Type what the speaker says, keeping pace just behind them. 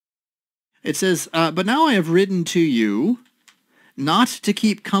It says, but now I have written to you not to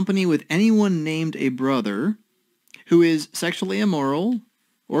keep company with anyone named a brother who is sexually immoral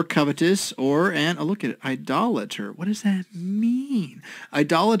or covetous or look at it, idolater. What does that mean?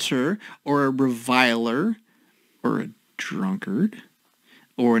 Idolater or a reviler or a drunkard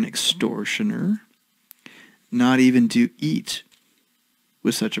or an extortioner, not even to eat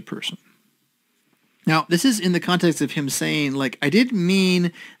with such a person. Now, this is in the context of him saying, like, I didn't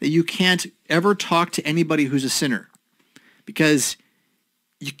mean that you can't ever talk to anybody who's a sinner, because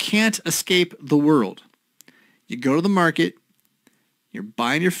you can't escape the world. You go to the market, you're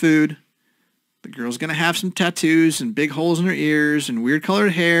buying your food, the girl's going to have some tattoos and big holes in her ears and weird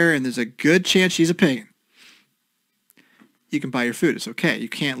colored hair, and there's a good chance she's a pagan. You can buy your food. It's okay. You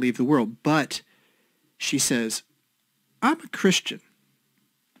can't leave the world. But she says, I'm a Christian.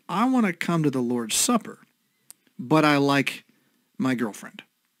 I want to come to the Lord's Supper, but I like my girlfriend.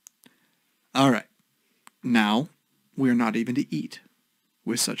 All right. Now, we're not even to eat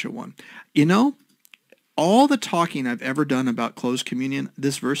with such a one. You know, all the talking I've ever done about closed communion,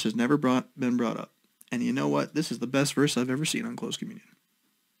 this verse has never been brought up. And you know what? This is the best verse I've ever seen on closed communion.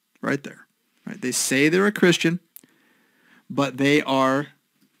 Right there. Right? They say they're a Christian, but they are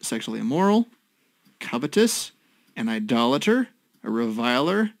sexually immoral, covetous, an idolater, a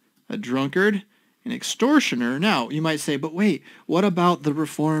reviler, a drunkard, an extortioner. Now, you might say, but wait, what about the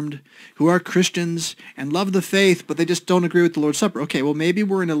Reformed who are Christians and love the faith, but they just don't agree with the Lord's Supper? Okay, well, maybe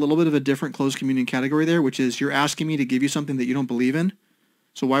we're in a little bit of a different closed communion category there, which is you're asking me to give you something that you don't believe in.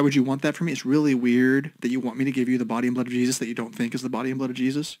 So why would you want that from me? It's really weird that you want me to give you the body and blood of Jesus that you don't think is the body and blood of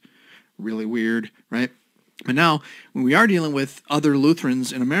Jesus. Really weird, right? But now, when we are dealing with other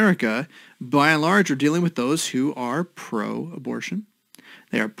Lutherans in America, by and large, we're dealing with those who are pro-abortion.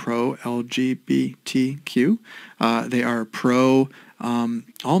 They are pro-LGBTQ. They are pro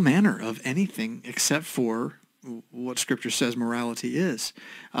all manner of anything except for what Scripture says morality is.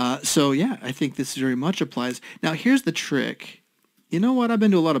 So, yeah, I think this very much applies. Now, here's the trick. You know what? I've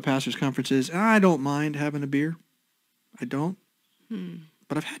been to a lot of pastors' conferences. I don't mind having a beer. I don't.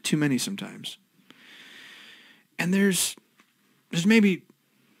 But I've had too many sometimes. And there's maybe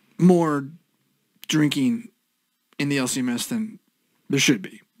more drinking in the LCMS than there should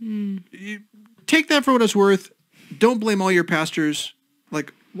be. You take that for what it's worth. Don't blame all your pastors.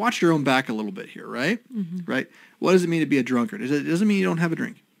 Like, watch your own back a little bit here, right? Right? What does it mean to be a drunkard? It doesn't mean you don't have a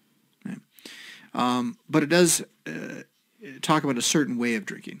drink. Right? But it does talk about a certain way of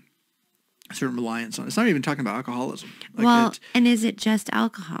drinking, a certain reliance on it. It's not even talking about alcoholism. Like and is it just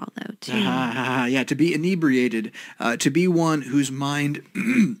alcohol, though, too? Yeah, to be inebriated, to be one whose mind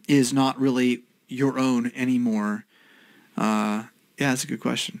is not really your own anymore. Yeah, that's a good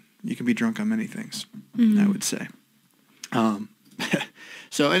question. You can be drunk on many things, I would say.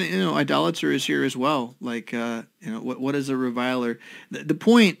 So, and idolater is here as well. Like, what is a reviler? The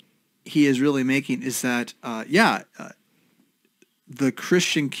point he is really making is that, the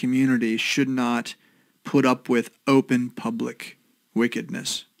Christian community should not put up with open public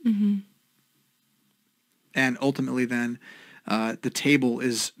wickedness. And ultimately then, the table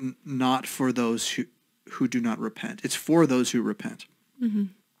is not for those who do not repent. It's for those who repent.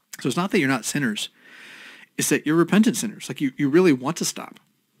 So it's not that you're not sinners. It's that you're repentant sinners. Like you really want to stop.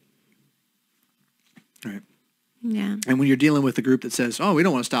 Right? Yeah. And when you're dealing with a group that says, oh, we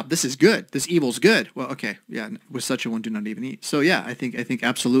don't want to stop. This is good. This evil's good. Well, okay. Yeah. With such a one, do not even eat. So yeah, I think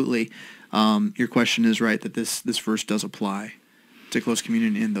absolutely your question is right that this verse does apply to close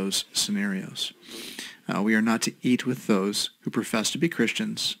communion in those scenarios. We are not to eat with those who profess to be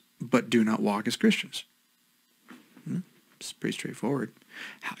Christians, but do not walk as Christians. It's pretty straightforward.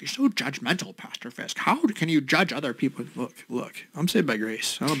 How you're so judgmental, Pastor Fisk. How can you judge other people? Look, I'm saved by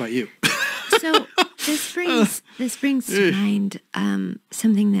grace. I don't know about you. So this brings to mind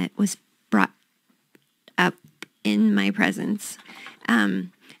something that was brought up in my presence.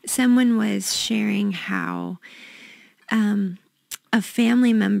 Someone was sharing how a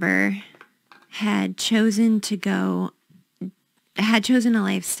family member had chosen a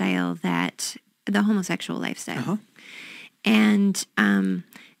lifestyle the homosexual lifestyle. And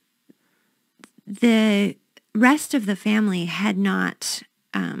the rest of the family had not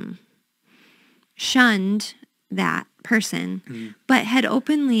shunned that person, but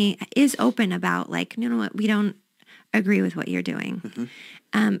is open about, like, you know what, we don't agree with what you're doing.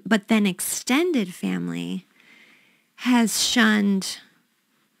 But then extended family has shunned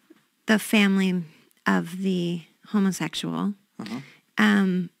the family of the homosexual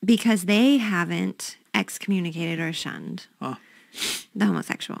because they haven't excommunicated or shunned the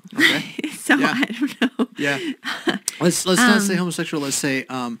homosexual. Okay. So yeah. I don't know. Yeah. Let's not say homosexual. Let's say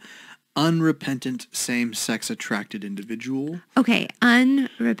unrepentant same-sex attracted individual. Okay,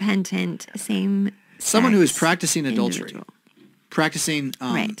 unrepentant same. Someone who is practicing adultery. Individual. Practicing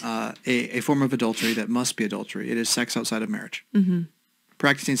Right. a form of adultery that must be adultery. It is sex outside of marriage.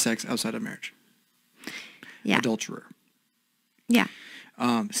 Practicing sex outside of marriage. Yeah. Adulterer. Yeah.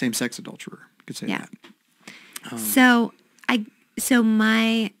 Same-sex adulterer. You could say Yeah. that. So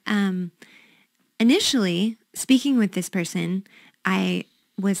my initially speaking with this person, I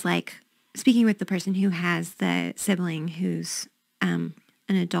was like speaking with the person who has the sibling who's an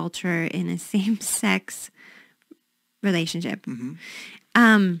adulterer in a same-sex relationship.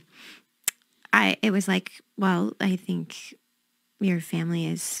 It was like, well, I think your family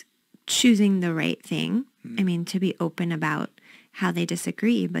is choosing the right thing. I mean, to be open about how they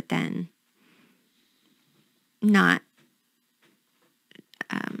disagree, but then not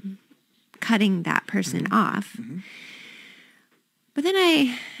cutting that person off. But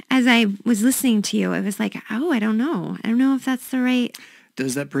then as I was listening to you, I was like, oh, I don't know. I don't know if that's the right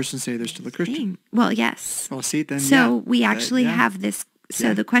Does that person say they're still a Christian? thing. Well, yes. Well, see, then So we actually yeah. have this. So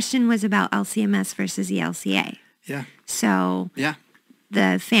Yeah. the question was about LCMS versus ELCA. Yeah. So Yeah.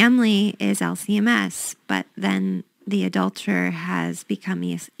 the family is LCMS, but then the adulterer has become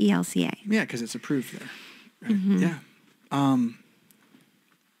ELCA. Yeah, because it's approved there. Right? Yeah.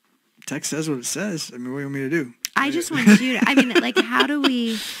 Text says what it says. I mean, what do you want me to do? I just want you to, I mean, like, how do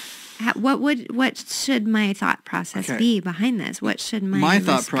we, what should my thought process Okay. be behind this? What should My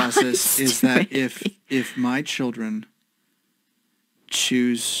thought response process is to that it if my children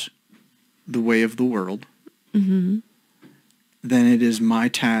choose the way of the world, then it is my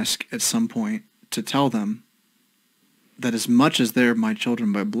task at some point to tell them that as much as they're my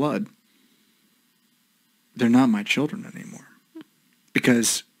children by blood, they're not my children anymore.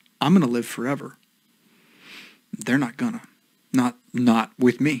 Because I'm going to live forever. They're not gonna. Not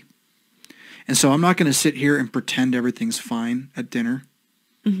with me. And so I'm not going to sit here and pretend everything's fine at dinner.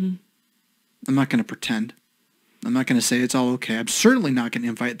 I'm not going to pretend. I'm not going to say it's all okay. I'm certainly not going to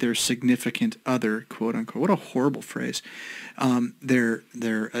invite their significant other, quote unquote. What a horrible phrase. Their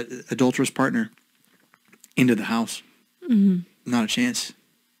adulterous partner into the house. Not a chance.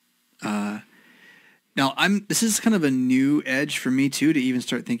 Now, this is kind of a new edge for me, too, to even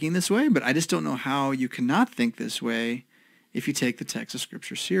start thinking this way, but I just don't know how you cannot think this way if you take the text of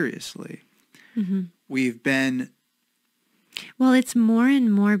Scripture seriously. We've been... Well, it's more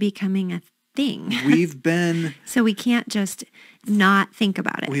and more becoming a thing. We've been... So we can't just not think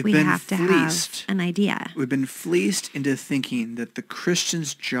about it. We have to have an idea. We've been fleeced into thinking that the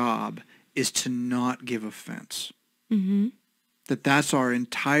Christian's job is to not give offense. That that's our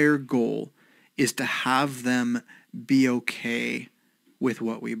entire goal, is to have them be okay with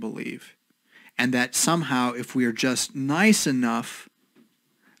what we believe. And that somehow, if we are just nice enough,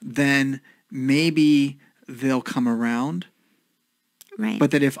 then maybe they'll come around. Right.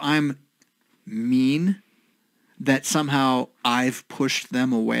 But that if I'm mean, that somehow I've pushed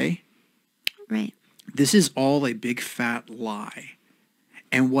them away. Right. This is all a big fat lie.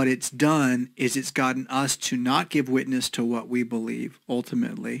 And what it's done is it's gotten us to not give witness to what we believe,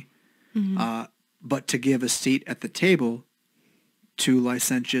 ultimately, but to give a seat at the table to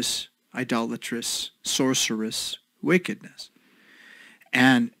licentious, idolatrous, sorcerous wickedness.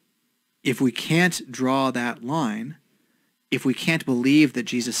 And if we can't draw that line, if we can't believe that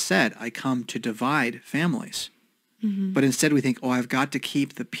Jesus said, I come to divide families, but instead we think, oh, I've got to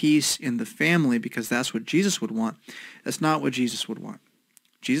keep the peace in the family because that's what Jesus would want. That's not what Jesus would want.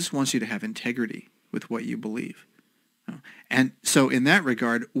 Jesus wants you to have integrity with what you believe. And so in that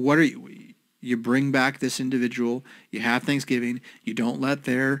regard, what are you bring back this individual, you have Thanksgiving, you don't let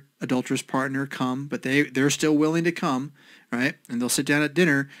their adulterous partner come, but they're still willing to come, right? And they'll sit down at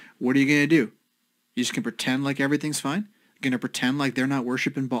dinner. What are you going to do? You just going to pretend like everything's fine? You're going to pretend like they're not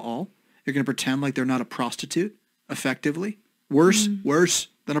worshiping Baal? You're going to pretend like they're not a prostitute, effectively? Worse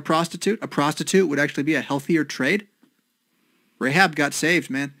than a prostitute? A prostitute would actually be a healthier trade? Rahab got saved,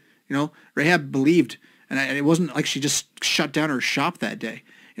 man. You know, Rahab believed, and it wasn't like she just shut down her shop that day.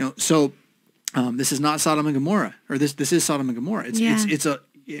 You know, so this is not Sodom and Gomorrah, or this is Sodom and Gomorrah. And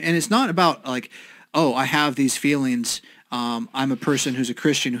it's not about like, oh, I have these feelings. I'm a person who's a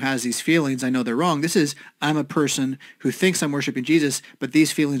Christian who has these feelings. I know they're wrong. This is, I'm a person who thinks I'm worshiping Jesus, but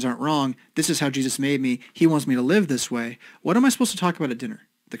these feelings aren't wrong. This is how Jesus made me. He wants me to live this way. What am I supposed to talk about at dinner?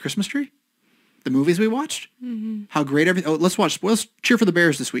 The Christmas tree? The movies we watched? How great everything. Oh, let's cheer for the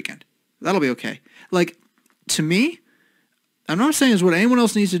Bears this weekend. That'll be okay. Like, to me, I'm not saying it's what anyone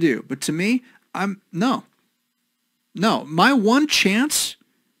else needs to do, but to me, no. My one chance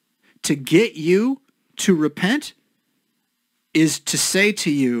to get you to repent is to say to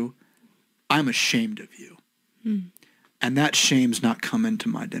you, I'm ashamed of you. And that shame's not coming to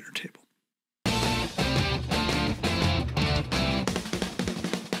my dinner table.